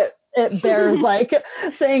feel like it bears like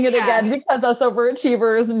saying it again, because us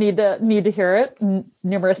overachievers need to hear it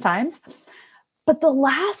numerous times. But the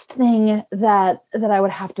last thing that I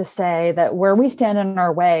would have to say, that where we stand in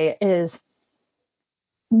our way, is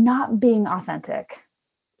not being authentic.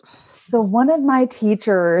 So one of my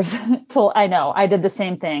teachers I did the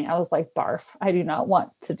same thing. I was like, barf. I do not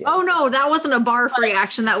want to do. Oh no, that wasn't a barf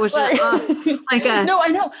reaction. That was just like a. No, I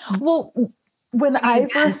know. Well, when I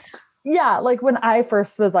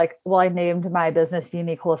first was like, well, I named my business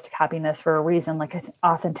Unique Holistic Happiness for a reason. Like,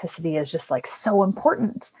 authenticity is just like so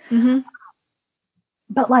important. Mm-hmm.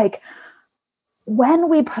 But like, when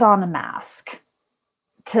we put on a mask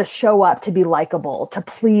to show up, to be likable, to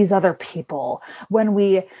please other people, when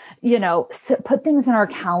we, put things in our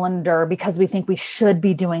calendar because we think we should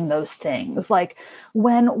be doing those things, like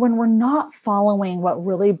when we're not following what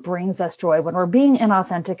really brings us joy, when we're being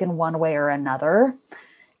inauthentic in one way or another,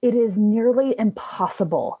 it is nearly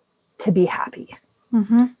impossible to be happy.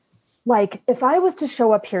 Mm-hmm. Like, if I was to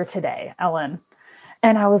show up here today, Ellen,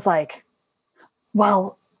 and I was like,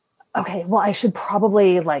 well, okay, well, I should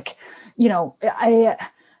probably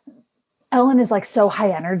Ellen is like so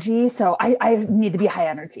high energy, so I need to be high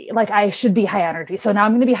energy. Like, I should be high energy. So now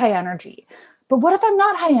I'm going to be high energy. But what if I'm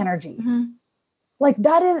not high energy? Mm-hmm. Like,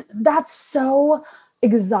 that's so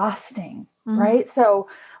exhausting, mm-hmm. right? So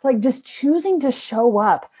like, just choosing to show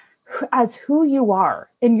up as who you are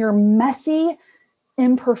in your messy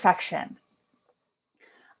imperfection,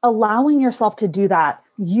 allowing yourself to do that,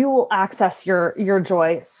 you will access your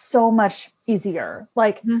joy so much easier.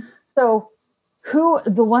 Like, mm-hmm. so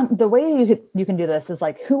the way you can do this is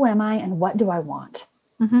like, who am I and what do I want?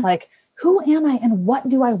 Mm-hmm. Like, who am I and what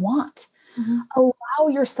do I want? Mm-hmm. Allow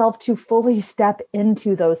yourself to fully step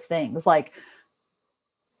into those things. Like,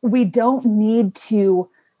 we don't need to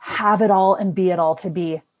have it all and be it all to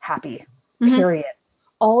be happy, mm-hmm. period.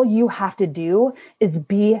 All you have to do is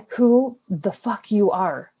be who the fuck you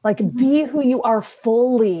are. Like, mm-hmm. be who you are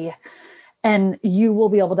fully, and you will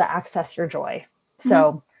be able to access your joy. Mm-hmm.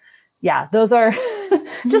 So yeah, those are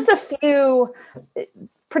just a few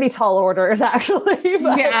pretty tall orders, actually.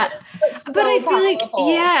 But, yeah. But I feel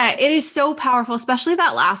like, it is so powerful, especially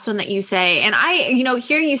that last one that you say. And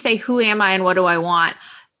hearing you say, who am I and what do I want?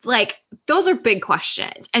 Like, those are big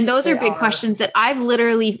questions. And those are big questions that I've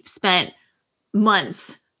literally spent months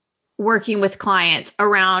working with clients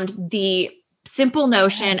around the simple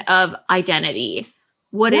notion of identity.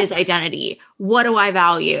 What is identity? What do I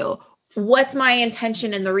value? What's my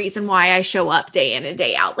intention and the reason why I show up day in and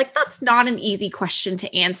day out? Like, that's not an easy question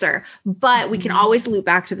to answer, but we can always loop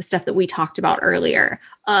back to the stuff that we talked about earlier.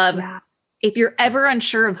 If you're ever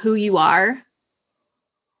unsure of who you are,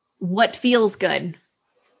 what feels good?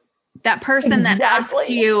 That person that asks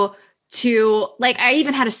you to, like, I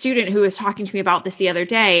even had a student who was talking to me about this the other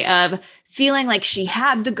day, of feeling like she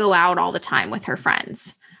had to go out all the time with her friends.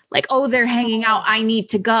 Like, oh, they're hanging out, I need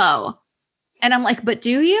to go. And I'm like, but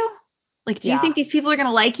do you? Like, do you think these people are going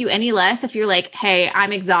to like you any less if you're like, hey,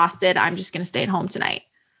 I'm exhausted, I'm just going to stay at home tonight?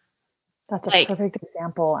 That's a perfect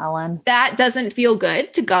example, Ellen. That doesn't feel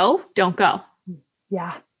good to go, don't go.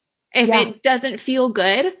 Yeah. If it doesn't feel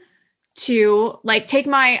good to, like,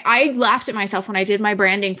 I laughed at myself when I did my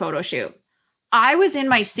branding photo shoot. I was in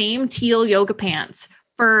my same teal yoga pants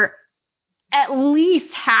for at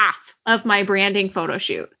least half of my branding photo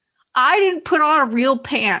shoot. I didn't put on real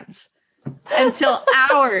pants until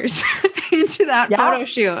hours into that photo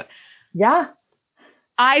shoot. Yeah.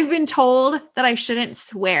 I've been told that I shouldn't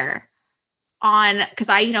swear because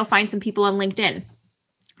I, find some people on LinkedIn.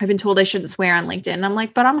 I've been told I shouldn't swear on LinkedIn. And I'm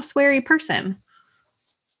like, but I'm a sweary person.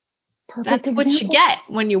 That's what you get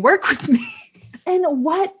when you work with me. And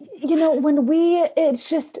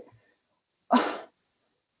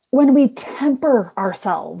when we temper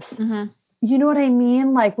ourselves, mm-hmm. you know what I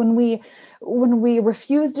mean? Like, when we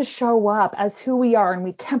refuse to show up as who we are, and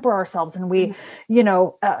we temper ourselves, and we,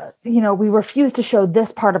 mm-hmm. We refuse to show this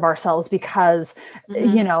part of ourselves because,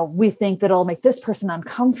 mm-hmm. We think that it'll make this person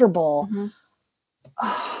uncomfortable. Mm-hmm.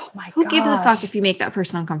 Oh my God. Who gives a fuck if you make that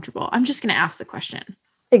person uncomfortable? I'm just going to ask the question.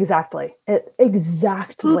 Exactly.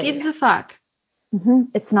 Exactly. Who gives a fuck? Mm-hmm.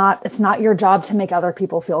 It's not your job to make other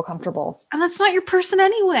people feel comfortable. And that's not your person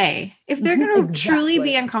anyway. If they're going to truly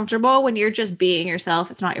be uncomfortable when you're just being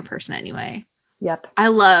yourself, it's not your person anyway. Yep. I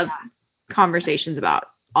love conversations about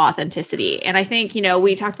authenticity. And I think,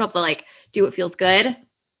 we talked about the, do what feels good.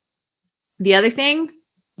 The other thing,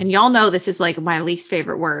 and y'all know this is like my least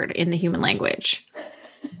favorite word in the human language.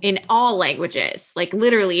 In all languages, like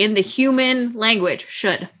literally in the human language,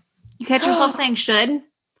 should. You catch yourself saying should?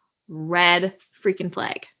 Red freaking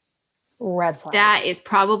flag. Red flag. That is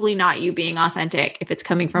probably not you being authentic if it's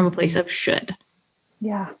coming from a place of should.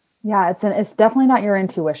 Yeah. Yeah. It's definitely not your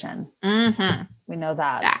intuition. Mm-hmm. We know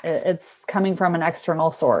that. Facts. It's coming from an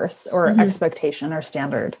external source or expectation or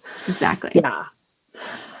standard. Exactly. Yeah.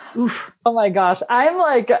 Oof. Oh my gosh. I'm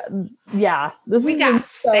like, yeah. We got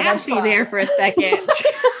so sassy there for a second.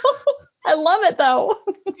 I love it though.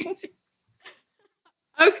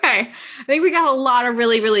 Okay. I think we got a lot of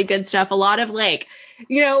really, really good stuff. A lot of like,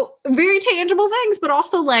 you know, very tangible things, but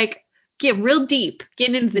also like get real deep,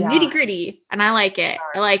 get into the nitty gritty. And I like it.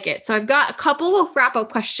 I like it. So I've got a couple of wrap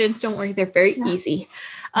up questions. Don't worry. They're very easy.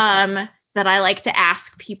 That I like to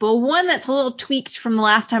ask people. One that's a little tweaked from the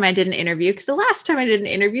last time I did an interview, because the last time I did an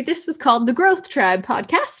interview, this was called the Growth Tribe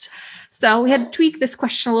podcast. So we had to tweak this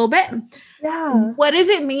question a little bit. Yeah. What does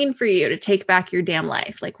it mean for you to take back your damn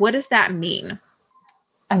life? Like, what does that mean?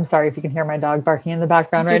 I'm sorry if you can hear my dog barking in the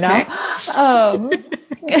background right now.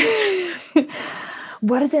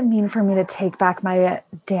 What does it mean for me to take back my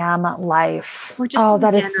damn life? Or just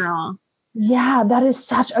in general. That is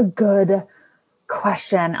such a good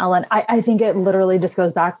question, Ellen. I think it literally just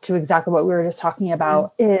goes back to exactly what we were just talking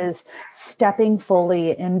about, is stepping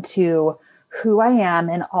fully into who I am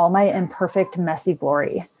in all my imperfect, messy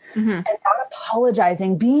glory. And not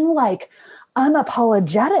apologizing, being like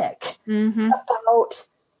unapologetic about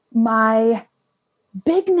my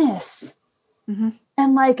bigness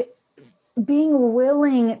and like being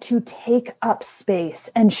willing to take up space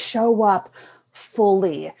and show up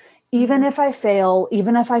fully, even if I fail,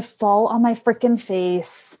 even if I fall on my freaking face,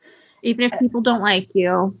 even if people don't like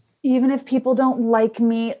you, even if people don't like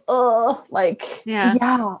me, all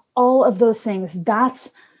of those things.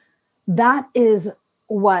 That is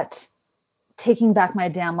what taking back my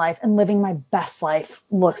damn life and living my best life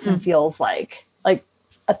looks and feels like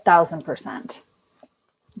 1,000%.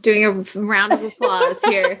 Doing a round of applause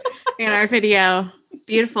here in our video.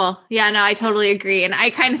 Beautiful. Yeah, no, I totally agree. And I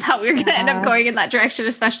kind of thought we were going to end up going in that direction,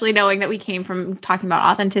 especially knowing that we came from talking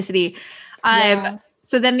about authenticity.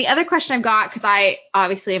 So then the other question I've got, because I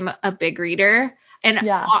obviously am a big reader, and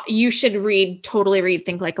you should totally read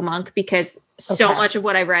Think Like a Monk, because so much of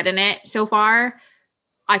what I've read in it so far,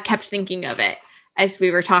 I kept thinking of it as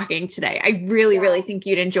we were talking today. I really, really think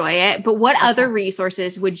you'd enjoy it. But what other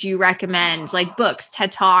resources would you recommend, like books,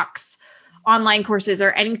 TED Talks, online courses,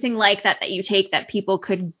 or anything like that you take that people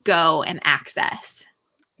could go and access?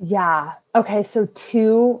 Yeah. Okay. So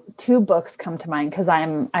two books come to mind, because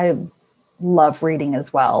I love reading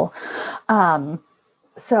as well.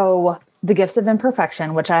 So The Gifts of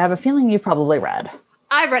Imperfection, which I have a feeling you've probably read.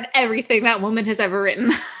 I've read everything that woman has ever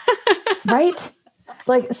written. Right?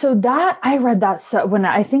 Like, so that I read that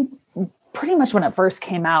I think pretty much when it first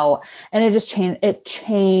came out, and it just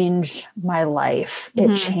changed my life.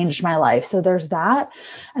 It changed my life. So there's that.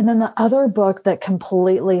 And then the other book that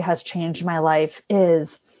completely has changed my life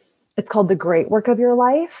it's called The Great Work of Your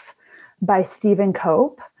Life by Stephen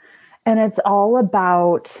Cope. And it's all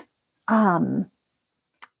about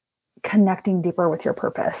connecting deeper with your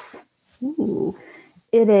purpose. Ooh.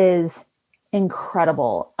 It is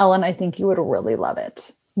incredible. Ellen, I think you would really love it.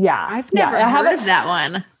 Yeah. I've never heard of that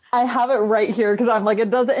one. I have it right here, because I'm like, it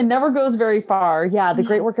never goes very far. Yeah. The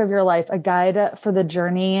Great Work of Your Life, a guide for the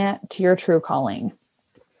journey to your true calling.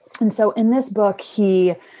 And so in this book,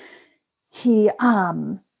 he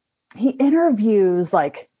interviews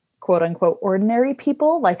like quote unquote ordinary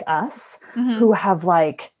people like us who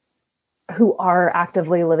are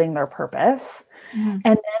actively living their purpose. And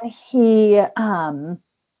then he,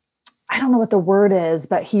 I don't know what the word is,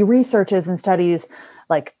 but he researches and studies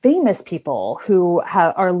like famous people who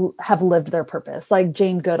have lived their purpose, like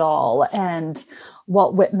Jane Goodall and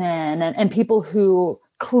Walt Whitman, and people who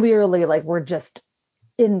clearly like were just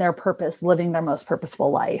in their purpose, living their most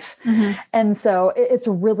purposeful life. And so it's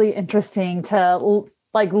really interesting to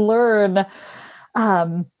like learn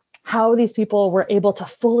how these people were able to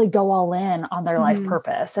fully go all in on their life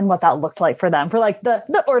purpose and what that looked like for them, for like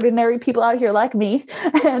the ordinary people out here like me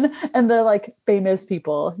and the like famous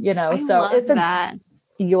people, you know.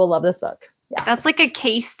 You will love this book. Yeah. That's like a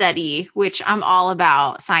case study, which I'm all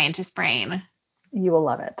about, scientist brain. You will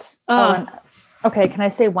love it. Okay. Can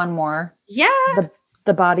I say one more? Yeah.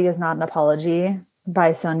 The Body is Not an Apology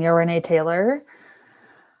by Sonia Renee Taylor.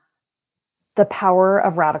 The Power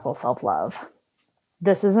of Radical Self-Love.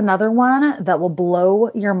 This is another one that will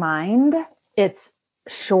blow your mind. It's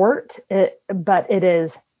short, but it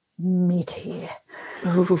is meaty.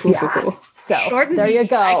 Yeah. So short and there meaty. You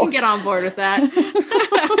go. I can get on board with that.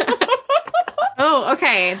 Oh,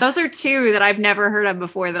 okay. Those are two that I've never heard of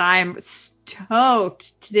before that I am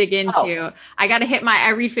stoked to dig into. Oh.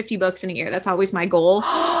 I read 50 books in a year. That's always my goal.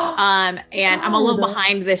 And I'm a little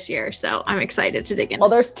behind this year, so I'm excited to dig in. Well,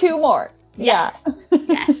 there's 2 more. Yeah.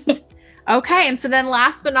 Yes. Okay. And so then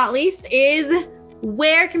last but not least is,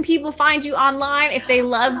 where can people find you online? If they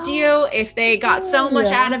loved you, if they got so much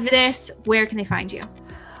out of this, where can they find you?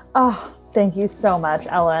 Oh, thank you so much,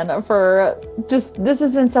 Ellen, for this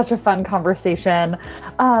has been such a fun conversation.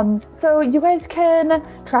 So you guys can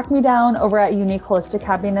track me down over at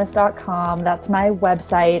uniqueholistichappiness.com. That's my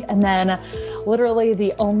website. And then literally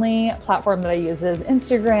the only platform that I use is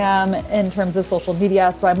Instagram in terms of social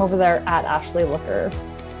media. So I'm over there at Ashley Looker.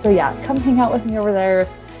 So yeah, come hang out with me over there,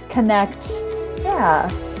 connect. Yeah.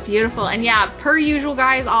 Beautiful. And yeah, per usual,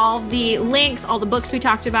 guys, all the links, all the books we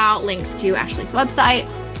talked about, links to Ashley's website,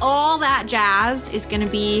 all that jazz is going to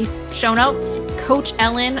be show notes. Coach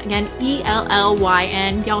Ellen, again,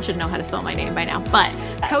 ELLYN. Y'all should know how to spell my name by now, but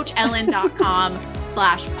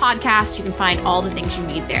coachellen.com/podcast. You can find all the things you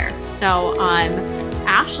need there. So,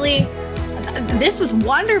 Ashley, this was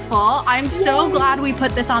wonderful. I'm so glad we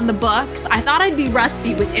put this on the books. I thought I'd be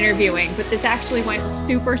rusty with interviewing, but this actually went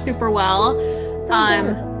super, super well.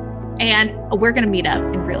 And we're going to meet up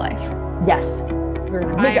in real life. Yes.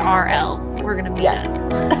 IRL. We're going to meet up.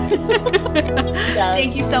 Yes.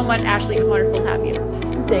 Thank you so much, Ashley. It was wonderful to have you.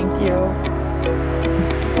 Thank you.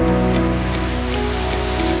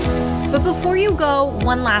 But before you go,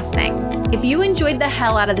 one last thing. If you enjoyed the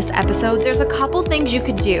hell out of this episode, there's a couple things you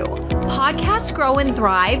could do. Podcasts grow and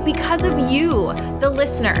thrive because of you, the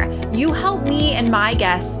listener. You help me and my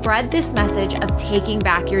guests spread this message of taking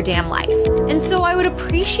back your damn life. And so I would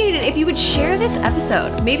appreciate it if you would share this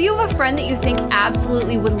episode. Maybe you have a friend that you think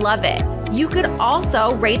absolutely would love it. You could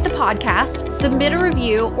also rate the podcast, submit a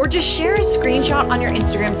review, or just share a screenshot on your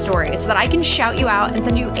Instagram story so that I can shout you out and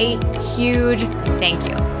send you a huge thank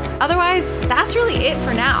you. Otherwise, that's really it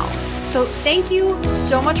for now. So thank you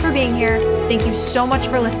so much for being here. Thank you so much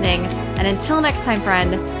for listening. And until next time,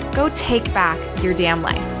 friend, go take back your damn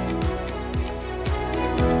life.